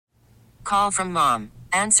call from mom.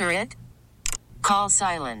 Answer it. Call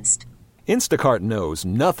silenced. Instacart knows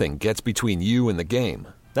nothing gets between you and the game.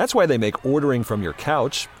 That's why they make ordering from your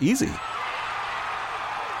couch easy.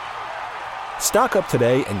 Stock up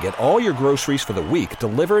today and get all your groceries for the week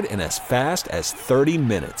delivered in as fast as 30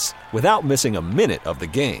 minutes without missing a minute of the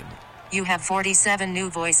game. You have 47 new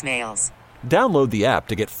voicemails. Download the app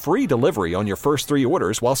to get free delivery on your first 3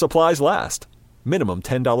 orders while supplies last. Minimum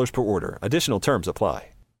 $10 per order. Additional terms apply.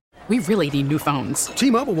 We really need new phones.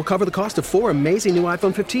 T-Mobile will cover the cost of 4 amazing new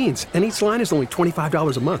iPhone 15s, and each line is only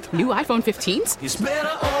 $25 a month. New iPhone 15s? It's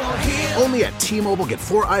better over here. Only at T-Mobile, get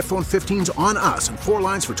 4 iPhone 15s on us and 4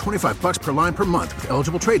 lines for $25 per line per month with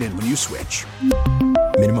eligible trade-in when you switch.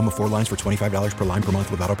 Minimum of 4 lines for $25 per line per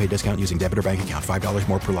month with autopay discount using debit or bank account. $5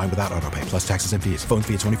 more per line without autopay, plus taxes and fees. Phone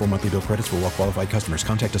fee at 24 monthly bill credits for well-qualified customers.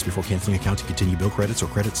 Contact us before canceling account to continue bill credits or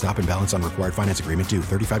credit stop and balance on required finance agreement due.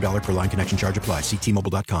 $35 per line connection charge applies. See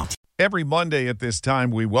T-Mobile.com. Every Monday at this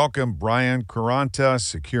time, we welcome Brian Quaranta,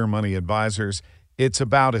 Secure Money Advisors. It's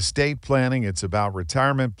about estate planning. It's about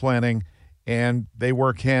retirement planning, and they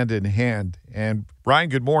work hand in hand. And Brian,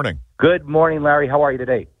 good morning. Good morning, Larry. How are you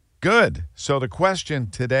today? Good. So the question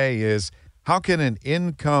today is, how can an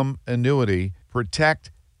income annuity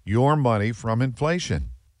protect your money from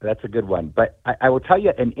inflation? That's a good one. But I will tell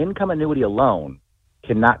you, an income annuity alone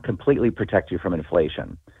cannot completely protect you from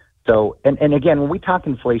inflation. So, and again, when we talk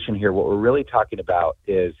inflation here, what we're really talking about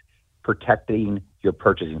is protecting your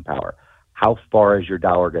purchasing power. How far is your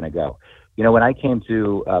dollar going to go? You know, when I came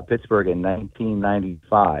to Pittsburgh in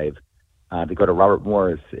 1995 to go to Robert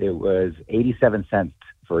Morris, it was 87 cents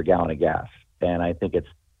for a gallon of gas. And I think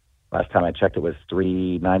last time I checked, it was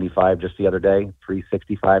 $3.95 just the other day,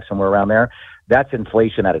 $3.65, somewhere around there. That's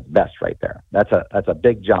inflation at its best right there. That's a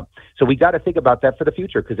big jump. So we got to think about that for the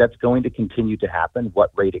future, because that's going to continue to happen.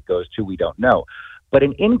 What rate it goes to, we don't know. But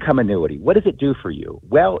an income annuity, what does it do for you?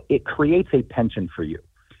 Well, it creates a pension for you.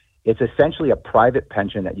 It's essentially a private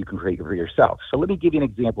pension that you can create for yourself. So let me give you an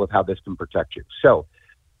example of how this can protect you. So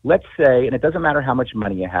let's say, and it doesn't matter how much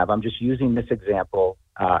money you have, I'm just using this example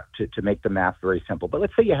to make the math very simple. But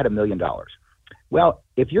let's say you had $1 million. Well,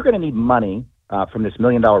 if you're going to need money from this $1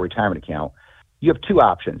 million retirement account, you have 2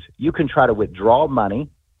 options. You can try to withdraw money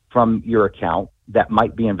from your account that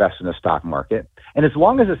might be invested in the stock market. And as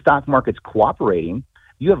long as the stock market's cooperating,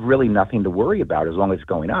 you have really nothing to worry about as long as it's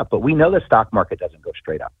going up. But we know the stock market doesn't go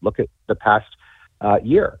straight up. Look at the past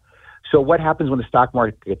year. So what happens when the stock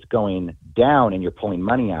market gets going down and you're pulling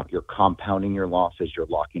money out? You're compounding your losses. You're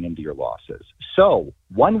locking into your losses. So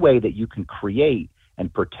one way that you can create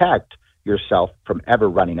and protect yourself from ever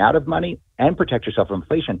running out of money and protect yourself from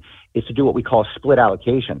inflation is to do what we call split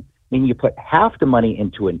allocation, meaning you put half the money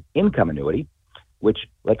into an income annuity, which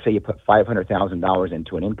let's say you put $500,000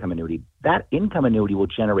 into an income annuity. That income annuity will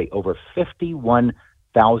generate over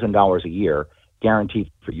 $51,000 a year,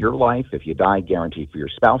 guaranteed for your life. If you die, guaranteed for your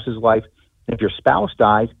spouse's life. And if your spouse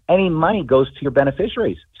dies, any money goes to your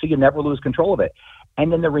beneficiaries, so you never lose control of it.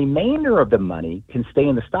 And then the remainder of the money can stay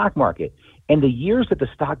in the stock market. And the years that the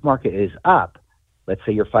stock market is up, let's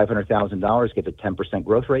say your $500,000 gets a 10%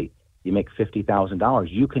 growth rate, you make $50,000.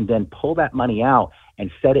 You can then pull that money out and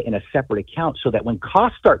set it in a separate account so that when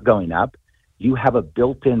costs start going up, you have a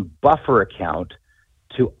built-in buffer account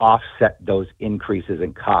to offset those increases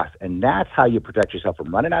in costs. And that's how you protect yourself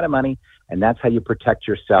from running out of money, and that's how you protect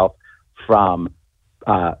yourself from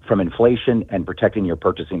inflation and protecting your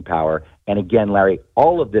purchasing power. And again, Larry,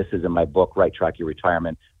 all of this is in my book, Right Track Your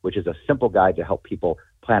Retirement, which is a simple guide to help people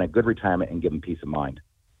plan a good retirement and give them peace of mind.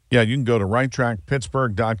 Yeah, you can go to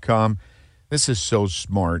righttrackpittsburgh.com. This is so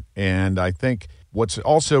smart. And I think what's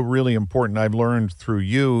also really important I've learned through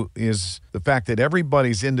you is the fact that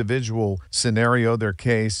everybody's individual scenario, their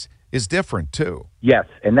case, is different too. Yes,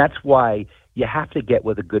 and that's why you have to get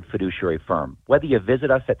with a good fiduciary firm. Whether you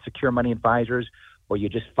visit us at Secure Money Advisors or you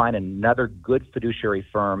just find another good fiduciary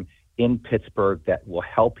firm in Pittsburgh that will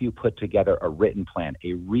help you put together a written plan,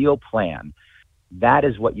 a real plan, that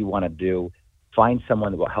is what you want to do. Find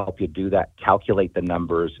someone that will help you do that, calculate the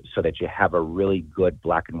numbers so that you have a really good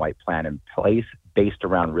black and white plan in place based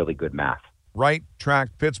around really good math.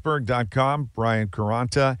 RightTrackPittsburgh.com. Brian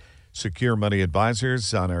Quaranta, Secure Money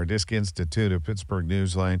Advisors on our Disc Institute of Pittsburgh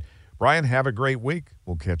Newsline. Brian, have a great week.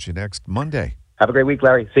 We'll catch you next Monday. Have a great week,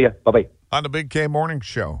 Larry. See ya. Bye-bye. On the Big K Morning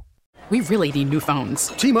Show. We really need new phones.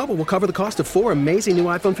 T-Mobile will cover the cost of 4 amazing new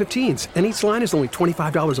iPhone 15s, and each line is only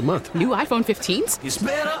 $25 a month. New iPhone 15s? It's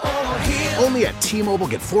better over here. Only at T-Mobile,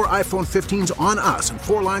 get 4 iPhone 15s on us and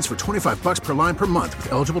 4 lines for $25 per line per month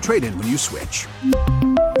with eligible trade-in when you switch.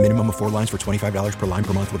 Minimum of 4 lines for $25 per line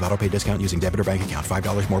per month with autopay discount using debit or bank account.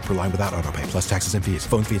 $5 more per line without autopay, plus taxes and fees.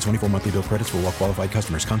 Phone fee at 24 monthly bill credits for well qualified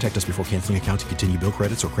customers. Contact us before canceling account to continue bill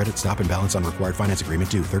credits or credit stop and balance on required finance agreement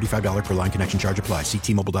due. $35 per line connection charge applies. See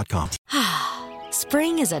T-Mobile.com.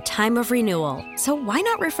 Spring is a time of renewal, so why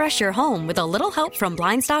not refresh your home with a little help from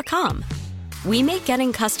Blinds.com? We make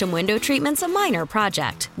getting custom window treatments a minor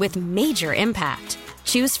project with major impact.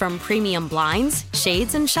 Choose from premium blinds,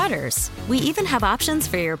 shades, and shutters. We even have options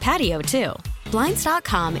for your patio, too.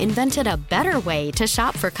 Blinds.com invented a better way to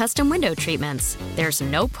shop for custom window treatments. There's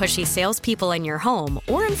no pushy salespeople in your home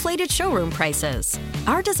or inflated showroom prices.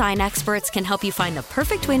 Our design experts can help you find the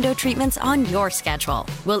perfect window treatments on your schedule.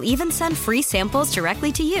 We'll even send free samples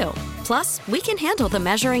directly to you. Plus, we can handle the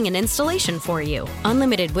measuring and installation for you.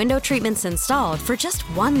 Unlimited window treatments installed for just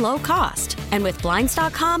one low cost. And with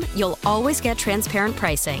Blinds.com, you'll always get transparent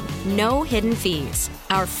pricing. No hidden fees.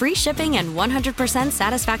 Our free shipping and 100%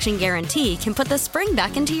 satisfaction guarantee can put the spring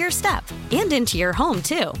back into your step and into your home,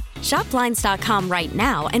 too. Shop Blinds.com right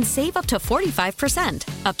now and save up to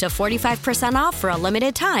 45%. Up to 45% off for a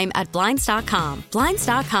limited time at Blinds.com.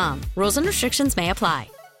 Blinds.com. Rules and restrictions may apply.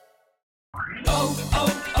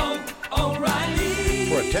 O'Reilly.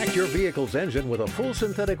 Protect your vehicle's engine with a full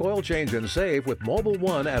synthetic oil change and save with Mobile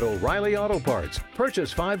One at O'Reilly Auto Parts.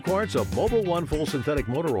 Purchase 5 quarts of Mobile One full synthetic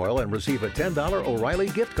motor oil and receive a $10 O'Reilly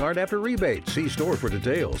gift card after rebate. See store for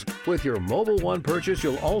details. With your Mobile One purchase,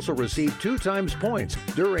 you'll also receive 2 times points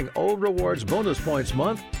during O Rewards Bonus Points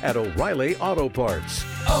Month at O'Reilly Auto Parts.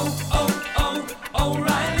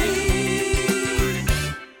 O'Reilly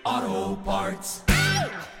Auto Parts.